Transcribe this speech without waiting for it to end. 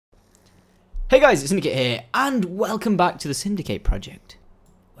Hey guys, it's Syndicate here, and welcome back to the Syndicate project,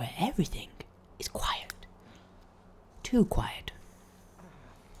 where everything is quiet. Too quiet.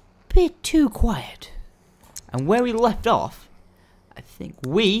 Bit too quiet. And where we left off, I think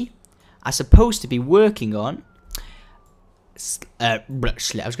we are supposed to be working on I was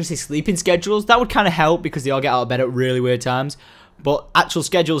going to say sleeping schedules. That would kind of help because they all get out of bed at really weird times. But actual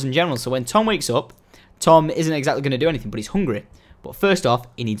schedules in general. So when Tom wakes up, Tom isn't exactly going to do anything, but he's hungry. But first off,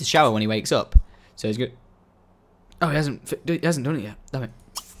 he needs a shower when he wakes up. So he's good. Oh, he hasn't done it yet. Damn it.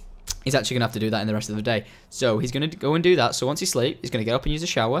 He's actually going to have to do that in the rest of the day. So he's going to go and do that. So once he sleeps, he's going to get up and use a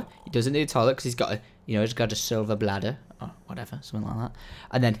shower. He doesn't need a toilet because he's got a, he's got a silver bladder or whatever, something like that.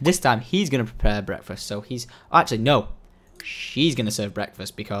 And then this time he's going to prepare breakfast. So he's actually no, she's going to serve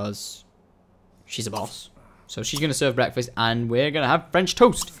breakfast because she's a boss. So she's going to serve breakfast, and we're going to have French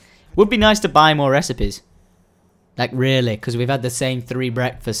toast. Would be nice to buy more recipes. Like really, because we've had the same 3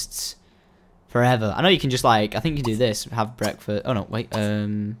 breakfasts forever. I know you can just like, I think you can do this, have breakfast. Oh no, wait,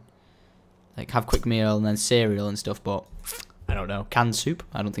 like have quick meal and then cereal and stuff. But I don't know, canned soup.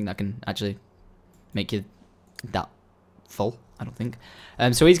 I don't think that can actually make you that full. I don't think.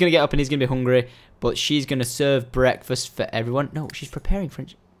 So he's gonna get up and he's gonna be hungry, but she's gonna serve breakfast for everyone. No, she's preparing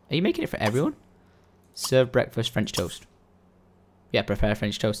French. Are you making it for everyone? Serve breakfast, French toast. Yeah, prepare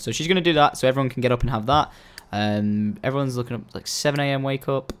French toast. So she's gonna do that, so everyone can get up and have that. Everyone's looking up like 7 AM wake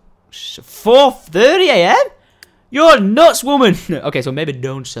up. 4:30 AM? You're nuts, woman. Okay, so maybe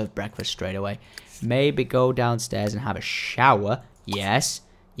don't serve breakfast straight away. Maybe go downstairs and have a shower. Yes.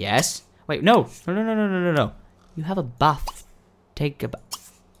 Yes. Wait, no. No. You have a bath. Take a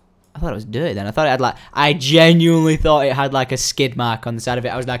bath. I thought it was dirty then. I thought it had like, I genuinely thought it had like a skid mark on the side of it.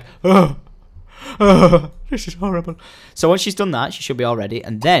 I was like, oh, this is horrible. So once she's done that, she should be all ready,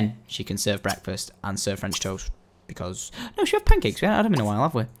 and then she can serve breakfast and serve French toast. Because no, she have pancakes. We haven't had them in a while,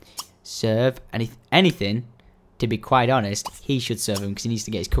 have we? Serve anything. To be quite honest, he should serve him because he needs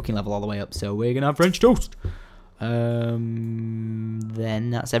to get his cooking level all the way up. So we're gonna have French toast. Then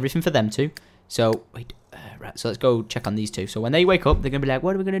that's everything for them two. So wait, right. So let's go check on these two. So when they wake up, they're gonna be like,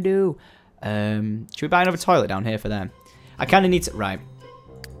 "What are we gonna do? Should we buy another toilet down here for them?" I kind of need to. Right.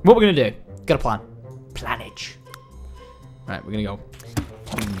 What we're gonna do? Got a plan. Planage. Right, we're gonna go.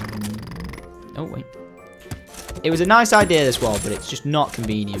 Oh wait. It was a nice idea, this wall, but it's just not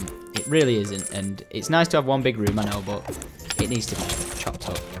convenient. It really isn't, and it's nice to have one big room, I know, but it needs to be chopped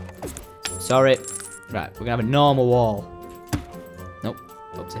up. Sorry. Right, we're gonna have a normal wall. Nope,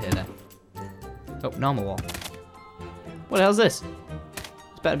 up to here then. Oh, normal wall. What the hell's this?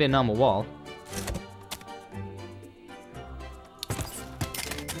 It's better be a normal wall.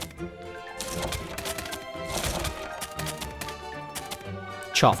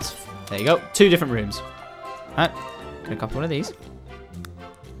 Chopped. There you go. 2 different rooms. Alright, gonna copy one of these.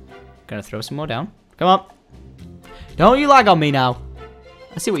 Gonna throw some more down. Come on. Don't you lag on me now.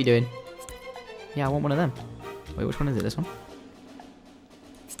 I see what you're doing. Yeah, I want one of them. Wait, which one is it? This one?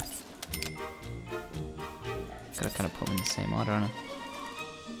 Gotta kind of put them in the same order, don't I?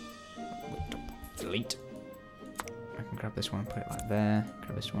 Delete. I can grab this one, put it like there.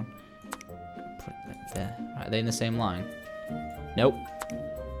 Grab this one. Put it like there. Right, are they in the same line? Nope.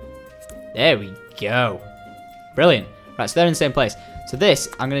 There we go. Brilliant. Right, so they're in the same place. So this,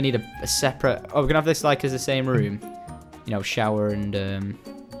 I'm going to need a separate... Oh, we're going to have this like as the same room. You know, shower and... Can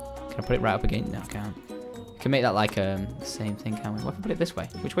I put it right up again? No, I can't. We can make that like the same thing, can't we? What if I put it this way?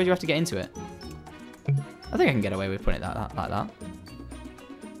 Which way do you have to get into it? I think I can get away with putting it like that.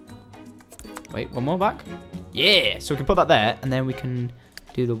 Wait, one more back? Yeah! So we can put that there, and then we can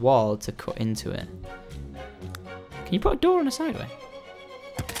do the wall to cut into it. Can you put a door on the sideway?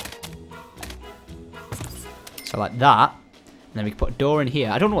 So like that, and then we can put a door in here.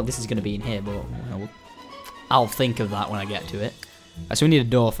 I don't know what this is going to be in here, but I'll think of that when I get to it. Right, so we need a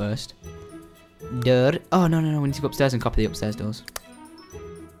door first. Door. Oh, no. We need to go upstairs and copy the upstairs doors.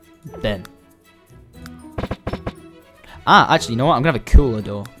 Then. Ah, actually, you know what? I'm going to have a cooler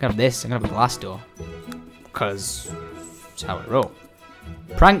door. I'm going to have this. I'm going to have a glass door. Because that's how I roll.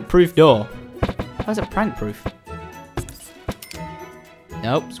 Prank-proof door. How's it prank-proof?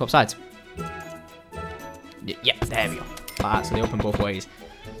 Nope, swap sides. Yep, there we go. Alright, so they open both ways.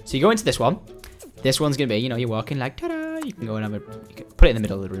 So you go into this one. This one's going to be, you're walking like, ta-da! You can go and have you can put it in the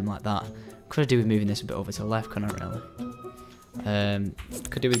middle of the room like that. Could I do with moving this a bit over to the left, couldn't I really?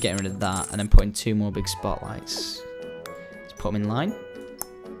 Could do with getting rid of that and then putting 2 more big spotlights. Let's put them in line.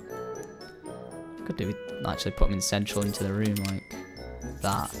 Could do with actually put them in central into the room like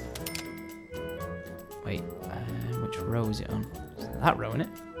that. Wait, which row is it on? Is that row, isn't it?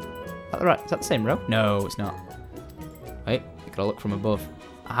 Is that the same row? No, it's not. Wait, you gotta look from above.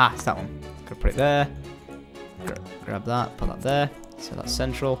 Aha, it's that one. Gotta put it there. Grab that, put that there. So that's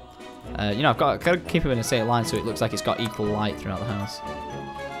central. You know, I've got to keep them in a straight line so it looks like it's got equal light throughout the house.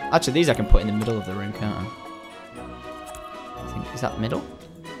 Actually, these I can put in the middle of the room, can't I think, is that middle?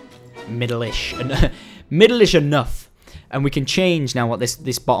 Middle-ish. Middle-ish enough. And we can change now what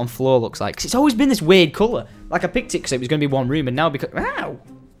this bottom floor looks like. 'Cause it's always been this weird colour. Like, I picked it because it was going to be one room, and now because... Ow!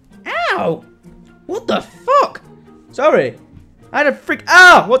 Ow! What the fuck? Sorry. I had a freak...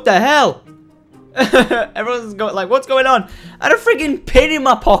 Ah! What the hell? Everyone's going like, what's going on? I had a freaking pin in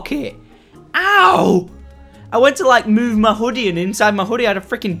my pocket. Ow! I went to like move my hoodie, and inside my hoodie I had a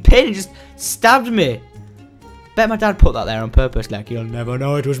freaking pin and just stabbed me. Bet my dad put that there on purpose, like, you'll never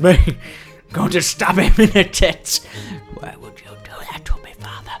know it was me. Going to stab him in the tits. Why would you do that to me,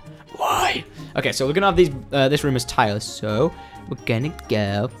 father? Why? Okay, so we're gonna have these this room as tiles, so we're gonna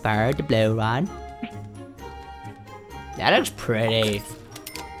go for the blue one. That looks pretty.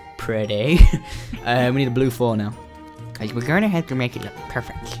 Pretty. We need a blue floor now. Because we're going to have to make it look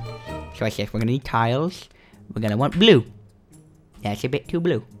perfect. So I said, we're going to need tiles. We're going to want blue. That's a bit too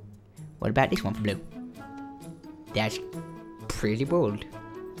blue. What about this one for blue? That's pretty bold.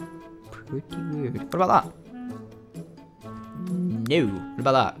 Pretty weird. What about that? No. What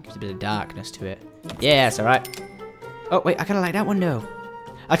about that? Gives a bit of darkness to it. Yeah, that's alright. Oh, wait, I kind of like that one, though.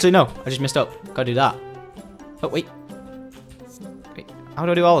 Actually, no. I just messed up. Gotta do that. Oh, wait. How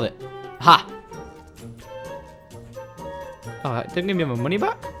do I do all of it? Ha! Oh, it didn't give me my money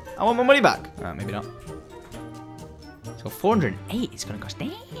back? I want my money back. Oh, maybe not. So 408 is going to cost.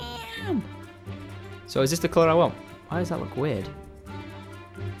 Damn! So is this the colour I want? Why does that look weird?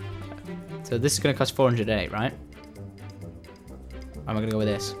 So this is going to cost 408, right? Or am I going to go with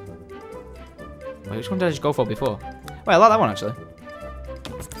this? Wait, which one did I just go for before? Wait, I like that one, actually.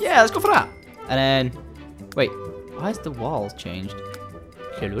 Yeah, let's go for that. And then... Wait, why has the walls changed?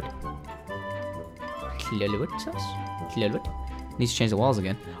 Needs to change the walls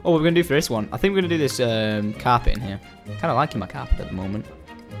again. Oh, what we're going to do for this one? I think we're going to do this carpet in here. Kind of liking my carpet at the moment.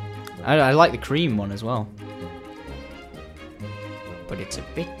 I like the cream one as well. But it's a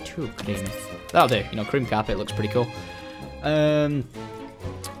bit too creamy. That'll do. You know, cream carpet looks pretty cool.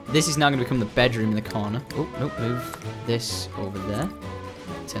 This is now going to become the bedroom in the corner. Oh, nope, move this over there.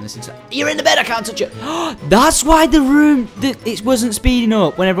 Turn this inside. You're in the bed, I can't touch it. That's why the room, it wasn't speeding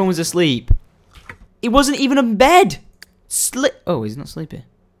up when everyone was asleep. It wasn't even in bed. Oh, he's not sleepy.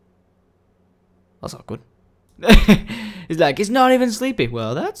 That's awkward. He's like, it's not even sleepy.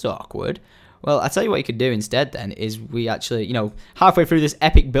 Well, that's awkward. Well, I'll tell you what you could do instead then, is we actually, you know, halfway through this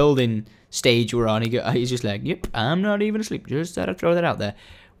epic building stage we're on, he's just like, yep, I'm not even asleep. Just thought I'd throw that out there.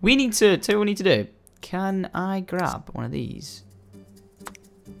 We need to, tell you what we need to do. Can I grab one of these?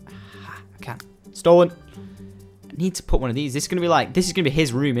 I can't. Stolen. I need to put one of these. This is gonna be like, this is gonna be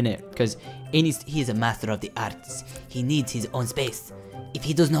his room, innit? Because he is a master of the arts. He needs his own space. If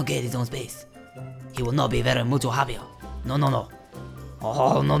he does not get his own space, he will not be very mucho happier. No, no, no.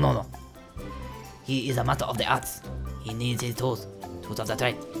 Oh, no, no, no. He is a master of the arts. He needs his tools. Tools of the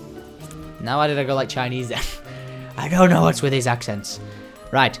trade. Now why did I go like Chinese then? I don't know what's with these accents.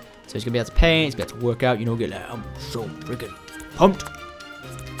 Right. So he's gonna be able to paint. He's gonna be able to work out. You know, get like, I'm so freaking pumped.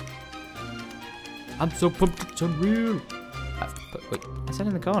 I'm so pumped, it's unreal. But wait, I said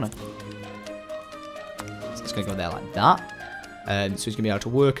in the corner. So it's gonna go there like that. So he's gonna be able to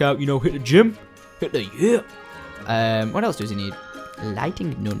work out, you know, hit the gym. Hit the, yeah. What else does he need?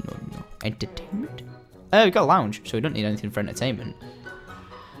 Lighting? No, no, no. Entertainment? Oh, we've got a lounge, so we don't need anything for entertainment.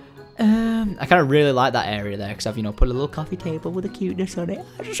 I kind of really like that area there, because I've, you know, put a little coffee table with a cuteness on it.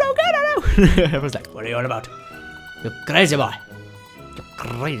 It's so good, I know. Everyone's like, what are you on about? You're crazy boy. You're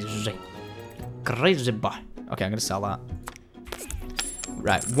crazy. Crazy boy. Okay, I'm gonna sell that.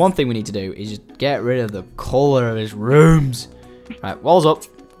 Right, one thing we need to do is just get rid of the colour of his rooms. Right, walls up.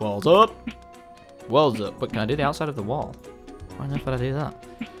 Walls up. Walls up. But can I do the outside of the wall? Why on earth would I do that?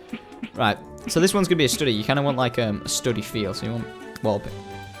 Right, so this one's gonna be a study. You kind of want like a study feel, so you want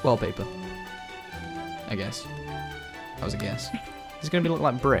wallpaper. I guess. That was a guess. This is gonna be look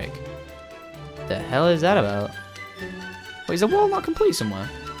like brick. The hell is that about? Wait, is the wall not complete somewhere?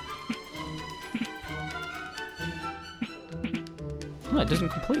 No, it doesn't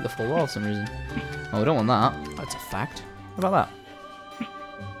complete the full wall for some reason. Oh, we don't want that. That's a fact. What about that?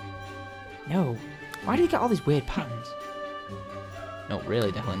 No. Why do you get all these weird patterns? No,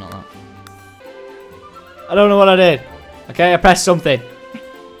 really, definitely not that. I don't know what I did. Okay, I pressed something.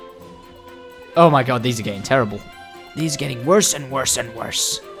 Oh my god, these are getting terrible. These are getting worse and worse and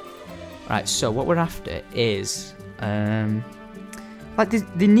worse. Right, so what we're after is... like,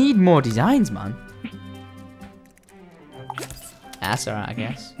 they need more designs, man. That's alright, I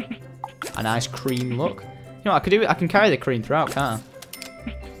guess. A nice cream look. You know what I could do? I can carry the cream throughout, can't I?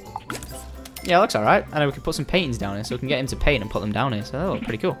 Yeah, it looks alright. And then we can put some paintings down here so we can get him to paint and put them down here. So that looks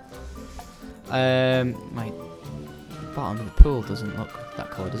pretty cool. My bottom of the pool doesn't look that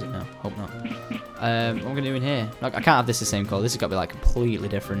colour, does it? No, hope not. What am I going to do in here? Like, I can't have this the same colour. This has got to be like completely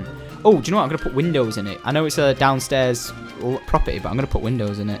different. Oh, do you know what? I'm going to put windows in it. I know it's a downstairs property, but I'm going to put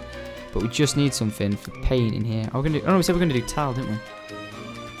windows in it. But we just need something for paint in here. Oh, no, we said we are going to do tile, didn't we?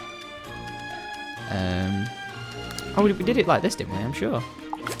 Oh, we did it like this, didn't we? I'm sure.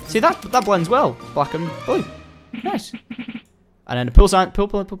 See, that blends well. Black and blue. Nice. And then the pool sign.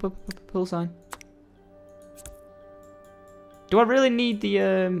 Pool sign. Do I really need the,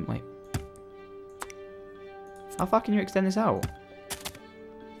 wait. How far can you extend this out?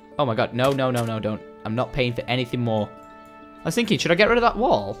 Oh my god. No, don't. I'm not paying for anything more. I was thinking, should I get rid of that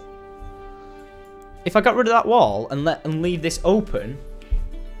wall? If I got rid of that wall and leave this open,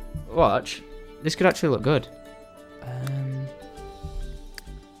 watch, this could actually look good.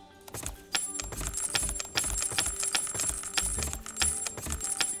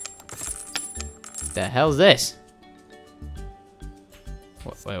 The hell's this?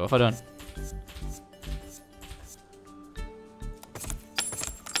 Wait, what have I done?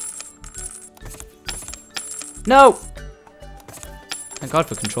 No! Thank God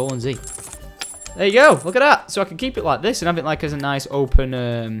for Control and Z. There you go. Look at that. So I can keep it like this and have it like as a nice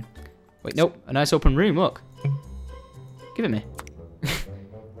open. Wait, nope. A nice open room. Look. Give it me.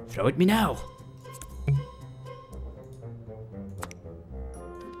 Throw it me now.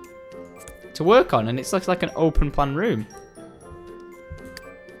 To work on, and it looks like an open plan room.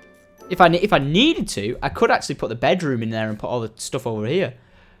 If I needed to, I could actually put the bedroom in there and put all the stuff over here.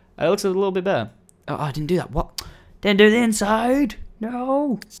 It looks a little bit better. Oh, I didn't do that. What? Didn't do the inside.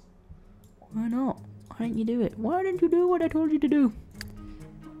 No. Why not? Why didn't you do it? Why didn't you do what I told you to do?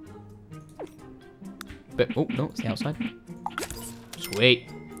 But oh no, it's the outside. Sweet.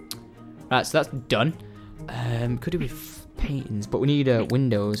 Right, so that's done. Could do with paintings, but we need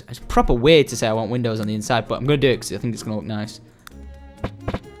windows. It's proper weird to say I want windows on the inside, but I'm gonna do it because I think it's gonna look nice.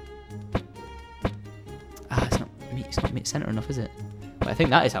 Ah, it's not mid-center enough, is it? But I think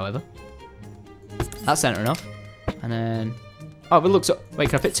that is, however. That's center enough. And then, oh, it looks. Wait,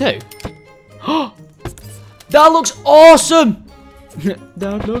 can I fit two? That looks awesome!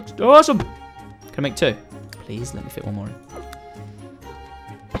 That looks awesome! Can I make two? Please, let me fit one more in.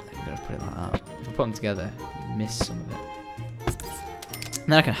 I'm gonna put it like that. If I put them together, you miss some of it.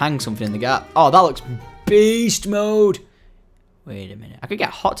 And then I can hang something in the gap. Oh, that looks beast mode! Wait a minute. I could get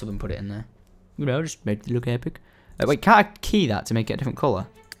a hot tub and put it in there. You know, just make it look epic. Wait, can't I key that to make it a different colour?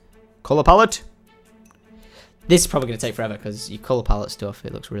 Colour palette? This is probably going to take forever because your colour palette stuff,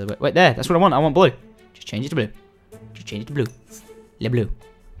 it looks really weird. Wait, there, that's what I want. I want blue. Just change it to blue. Just change it to blue. Le bleu.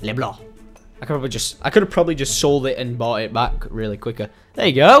 Le blanc. I could have probably just sold it and bought it back really quicker. There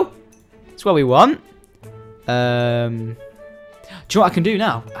you go. That's what we want. Do you know what I can do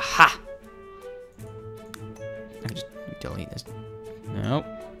now? Aha. I can just delete this. No.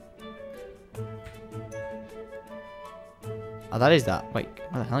 Oh, that is that. Wait,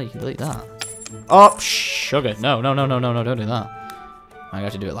 why the hell you can delete that? Oh, sugar. No, don't do that. I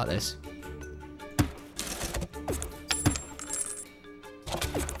got to do it like this.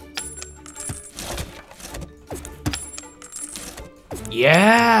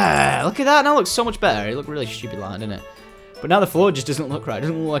 Yeah! Look at that. Now it looks so much better. It looked really stupid like, didn't it? But now the floor just doesn't look right. It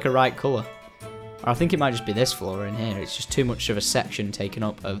doesn't look like a right colour. Or I think it might just be this floor in here. It's just too much of a section taken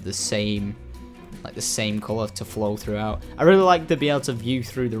up of the same... like the same colour to flow throughout. I really like to be able to view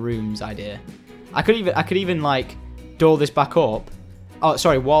through the rooms idea. I could even like door this back up. Oh,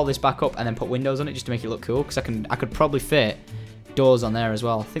 sorry, wall this back up and then put windows on it just to make it look cool. Because I could probably fit doors on there as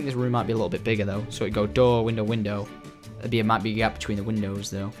well. I think this room might be a little bit bigger though. So it'd go door, window, window. Might be a gap between the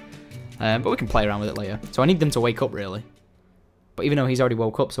windows though. But we can play around with it later. So I need them to wake up really. But even though he's already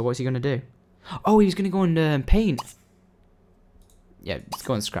woke up, so what's he gonna do? Oh, he's gonna go and paint. Yeah, just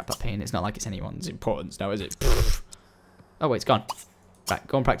go and scrap that paint. It's not like it's anyone's importance now, is it? Oh, wait, it's gone. Right,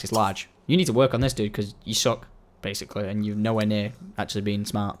 go and practice large. You need to work on this, dude, because you suck, basically, and you're nowhere near actually being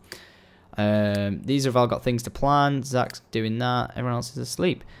smart. These have all got things to plan. Zach's doing that. Everyone else is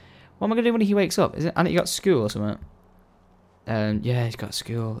asleep. What am I going to do when he wakes up? Is it? And he got school or something? Yeah, he's got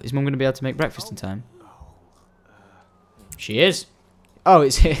school. Is Mum going to be able to make breakfast in time? She is. Oh,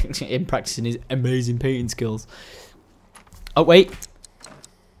 it's him practicing his amazing painting skills. Oh, wait.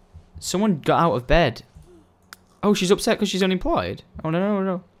 Someone got out of bed. Oh, she's upset because she's unemployed. Oh,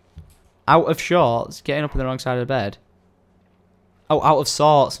 no. Out of shorts, getting up on the wrong side of the bed. Oh, out of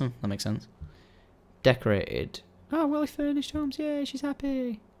sorts. That makes sense. Decorated. Oh, well furnished homes. Yay, she's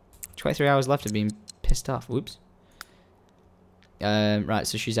happy. 23 hours left of being pissed off. Whoops. Right,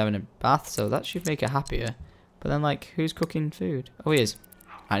 so she's having a bath, so that should make her happier. But then, like, who's cooking food? Oh, he is.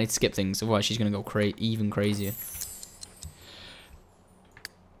 I need to skip things, otherwise she's going to go even crazier.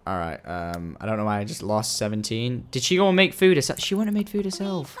 Alright, I don't know why I just lost 17. Did she go and make food herself? She went and made food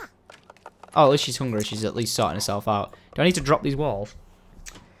herself. Oh, at least she's hungry. She's at least sorting herself out. Do I need to drop these walls?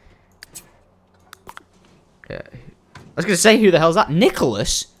 Yeah. I was going to say, who the hell's that?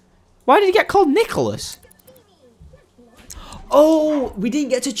 Nicholas? Why did he get called Nicholas? Oh, we didn't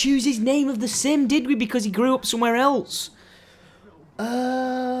get to choose his name of the sim, did we? Because he grew up somewhere else.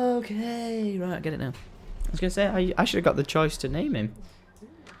 Okay. Right, I get it now. I was going to say, I should have got the choice to name him.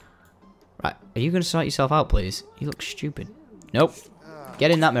 Right, are you going to sort yourself out, please? You look stupid. Nope.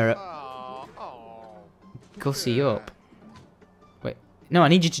 Get in that mirror. Gussy up. Wait. No, I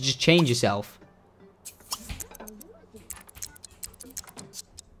need you to just change yourself.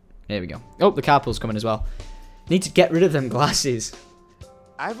 There we go. Oh, the carpool's coming as well. Need to get rid of them glasses.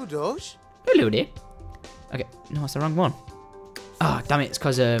 Hello there. Okay, no, that's the wrong one. Oh, damn it. It's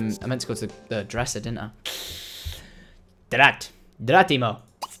because I meant to go to the dresser, didn't I? Dratimo.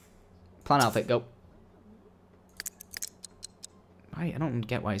 Plan outfit, go. I don't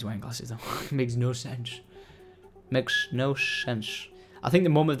get why he's wearing glasses, though. Makes no sense. Makes no sense. I think the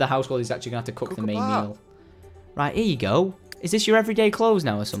mum of the household is actually going to have to cook the main meal. Right, here you go. Is this your everyday clothes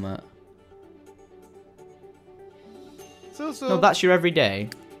now or something? No, that's your everyday.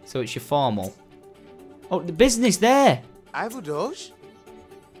 So it's your formal. Oh, the business there.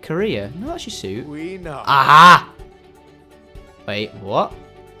 Korea. No, that's your suit. Aha! Wait, what?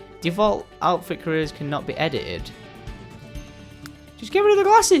 Default outfit careers cannot be edited. Just get rid of the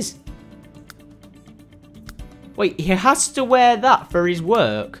glasses. Wait, he has to wear that for his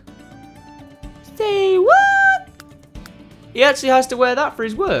work? Say what? He actually has to wear that for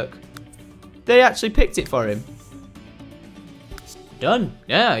his work. They actually picked it for him. Done.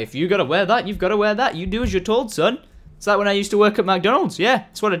 Yeah, if you gotta wear that, you've gotta wear that. You do as you're told, son. It's like when I used to work at McDonald's. Yeah,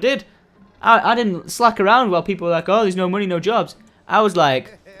 that's what I did. I didn't slack around while people were like, oh, there's no money, no jobs. I was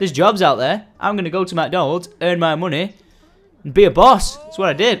like, there's jobs out there. I'm gonna go to McDonald's, earn my money, and be a boss. That's what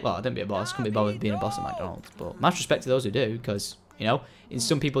I did. Well, I didn't be a boss. Couldn't be bothered being a boss at McDonald's. But much respect to those who do, because, you know,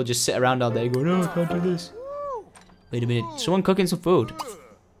 some people just sit around all day going, oh, I can't do this. Wait a minute. Someone cooking some food.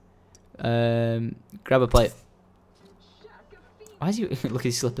 Grab a plate. Why is he... Look at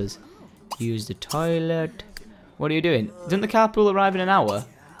his slippers. Use the toilet. What are you doing? Doesn't the carpool arrive in an hour?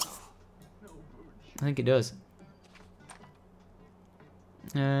 I think it does.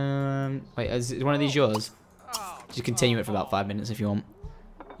 Wait, is one of these yours? Just continue it for about 5 minutes if you want.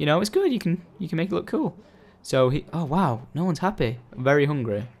 You know, it's good. You can make it look cool. So he... Oh, wow. No one's happy. I'm very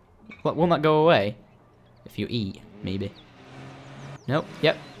hungry. Won't that go away? If you eat, maybe. Nope.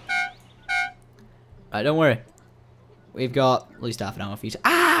 Yep. Right, don't worry. We've got at least half an hour for you.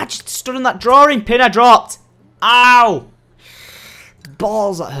 Ah! Just stood on that drawing pin I dropped! Ow!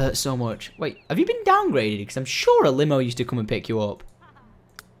 Balls, that hurt so much. Wait, have you been downgraded? Because I'm sure a limo used to come and pick you up.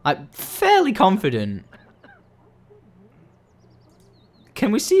 I'm fairly confident.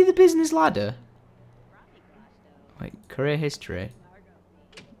 Can we see the business ladder? Wait, career history.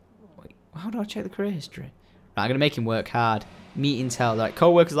 Wait, how do I check the career history? Right, I'm going to make him work hard. Meetings held. Right,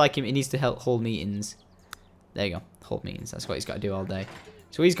 co-workers like him, he needs to help hold meetings. There you go. Hold meetings. That's what he's got to do all day.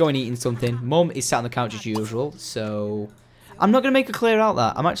 So he's going eating something. Mum is sat on the couch as usual. So I'm not going to make her clear out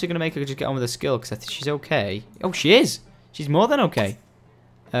that. I'm actually going to make her just get on with her skill because I think she's okay. Oh, she is. She's more than okay.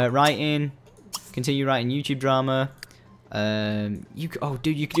 Writing. Continue writing YouTube drama. Oh,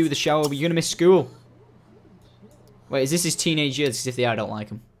 dude, you could do with the shower, but you're going to miss school. Wait, is this his teenage years? Because if they are, I don't like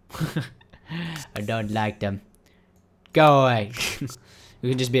them. I don't like them. Go away. We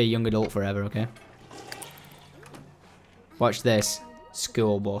can just be a young adult forever, okay? Watch this.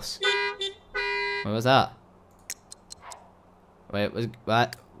 School bus. What was that? Wait,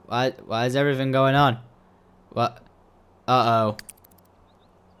 what? Why is everything going on? What? Uh-oh.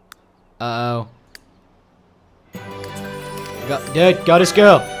 Uh-oh. Dude, go to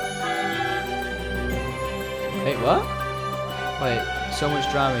school! Wait, what? Wait, so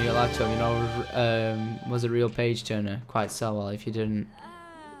much drama on your laptop, you know, was a real page turner. Quite so well. If you didn't,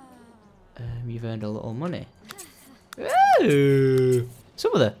 you've earned a little money. Ooh!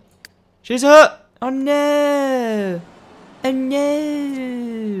 Some of her. She's hurt! Oh no! Oh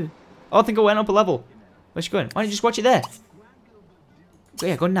no! Oh, I think I went up a level. Where's she going? Why don't you just watch it there? Oh,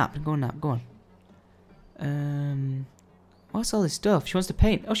 yeah, go nap. Go nap. Go on. What's all this stuff? She wants to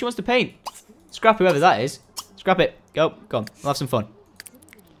paint. Oh, she wants to paint. Scrap whoever that is. Scrap it. Go. Go on. We'll have some fun.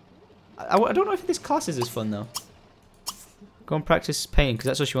 I don't know if this class is as fun, though. Go and practice painting, because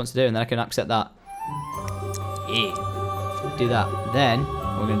that's what she wants to do, and then I can accept that. Yeah. Do that. Then,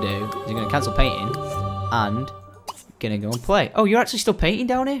 what we're going to do is we're going to cancel painting, and going to go and play. Oh, you're actually still painting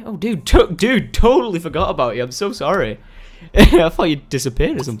down here? Oh, dude, totally forgot about you. I'm so sorry. I thought you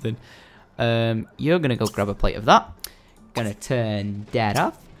disappeared or something. You're going to go grab a plate of that. Going to turn that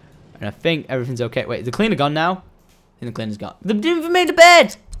off. And I think everything's okay. Wait, is the cleaner gone now? I think the cleaner's gone. They didn't even make the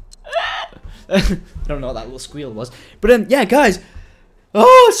bed! I don't know what that little squeal was. But, yeah, guys.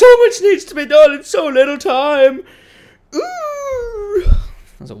 Oh, so much needs to be done in so little time. Ooh.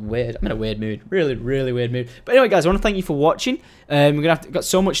 That's a weird. I'm in a weird mood. Really, really weird mood. But anyway, guys, I want to thank you for watching. We're gonna have to, got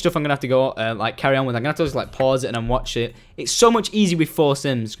so much stuff I'm gonna have to go like carry on with. I'm gonna have to just like pause it and watch it. It's so much easier with 4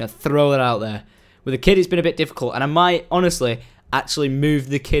 Sims. Just gonna throw that out there. With a kid, it's been a bit difficult, and I might honestly actually move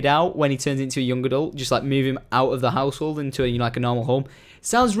the kid out when he turns into a young adult. Just like move him out of the household into like a normal home.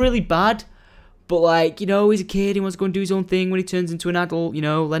 Sounds really bad. But, like, you know, he's a kid, he wants to go and do his own thing when he turns into an adult, you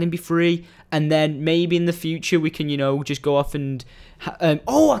know, let him be free. And then maybe in the future we can, you know, just go off and...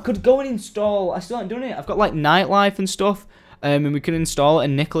 oh, I could go and install... I still haven't done it. I've got, like, nightlife and stuff. And we can install it,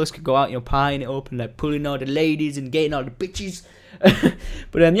 and Nicholas could go out, you know, pieing it up and, like, pulling all the ladies and getting all the bitches.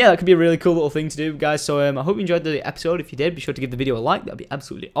 But, yeah, that could be a really cool little thing to do, guys. So, I hope you enjoyed the episode. If you did, be sure to give the video a like. That'd be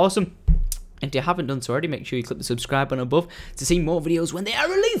absolutely awesome. And if you haven't done so already, make sure you click the subscribe button above to see more videos when they are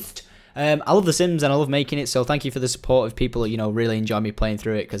released. I love The Sims and I love making it, so thank you for the support of people you know really enjoy me playing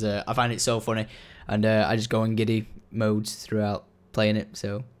through it, because I find it so funny, and I just go in giddy modes throughout playing it.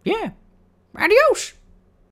 So yeah, adios.